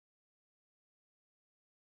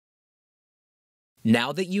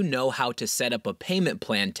Now that you know how to set up a payment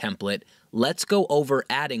plan template, let's go over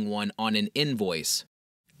adding one on an invoice.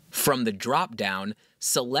 From the drop-down,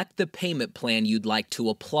 select the payment plan you'd like to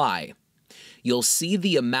apply. You'll see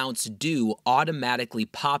the amounts due automatically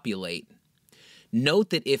populate. Note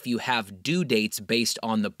that if you have due dates based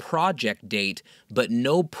on the project date, but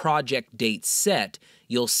no project date set,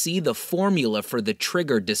 you'll see the formula for the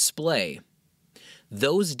trigger display.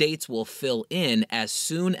 Those dates will fill in as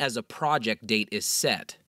soon as a project date is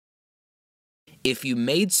set. If you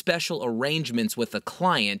made special arrangements with a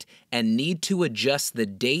client and need to adjust the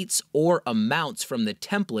dates or amounts from the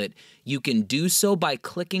template, you can do so by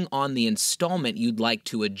clicking on the installment you'd like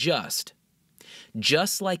to adjust.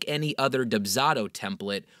 Just like any other Dubsado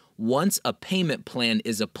template, once a payment plan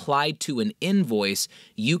is applied to an invoice,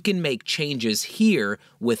 you can make changes here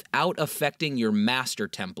without affecting your master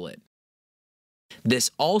template.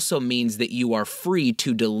 This also means that you are free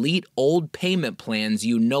to delete old payment plans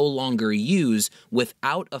you no longer use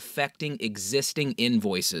without affecting existing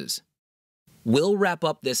invoices. We'll wrap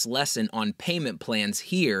up this lesson on payment plans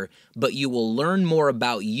here, but you will learn more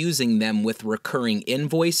about using them with recurring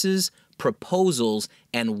invoices, proposals,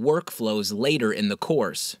 and workflows later in the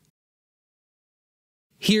course.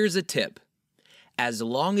 Here's a tip. As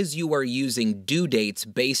long as you are using due dates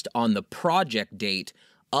based on the project date,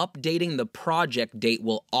 updating the project date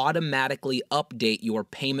will automatically update your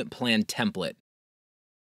payment plan template.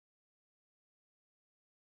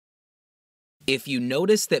 If you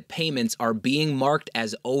notice that payments are being marked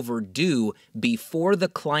as overdue before the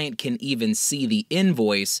client can even see the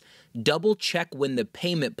invoice, double-check when the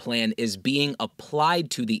payment plan is being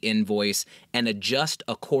applied to the invoice and adjust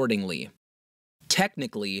accordingly.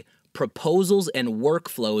 Technically, proposals and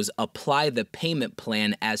workflows apply the payment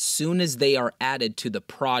plan as soon as they are added to the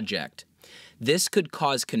project. This could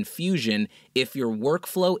cause confusion if your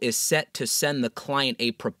workflow is set to send the client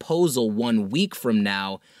a proposal 1 week from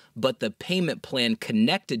now, but the payment plan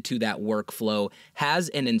connected to that workflow has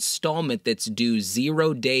an installment that's due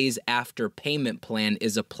 0 days after payment plan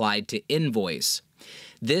is applied to invoice.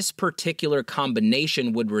 This particular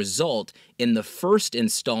combination would result in the first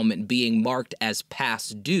installment being marked as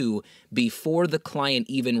past due before the client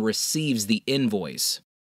even receives the invoice.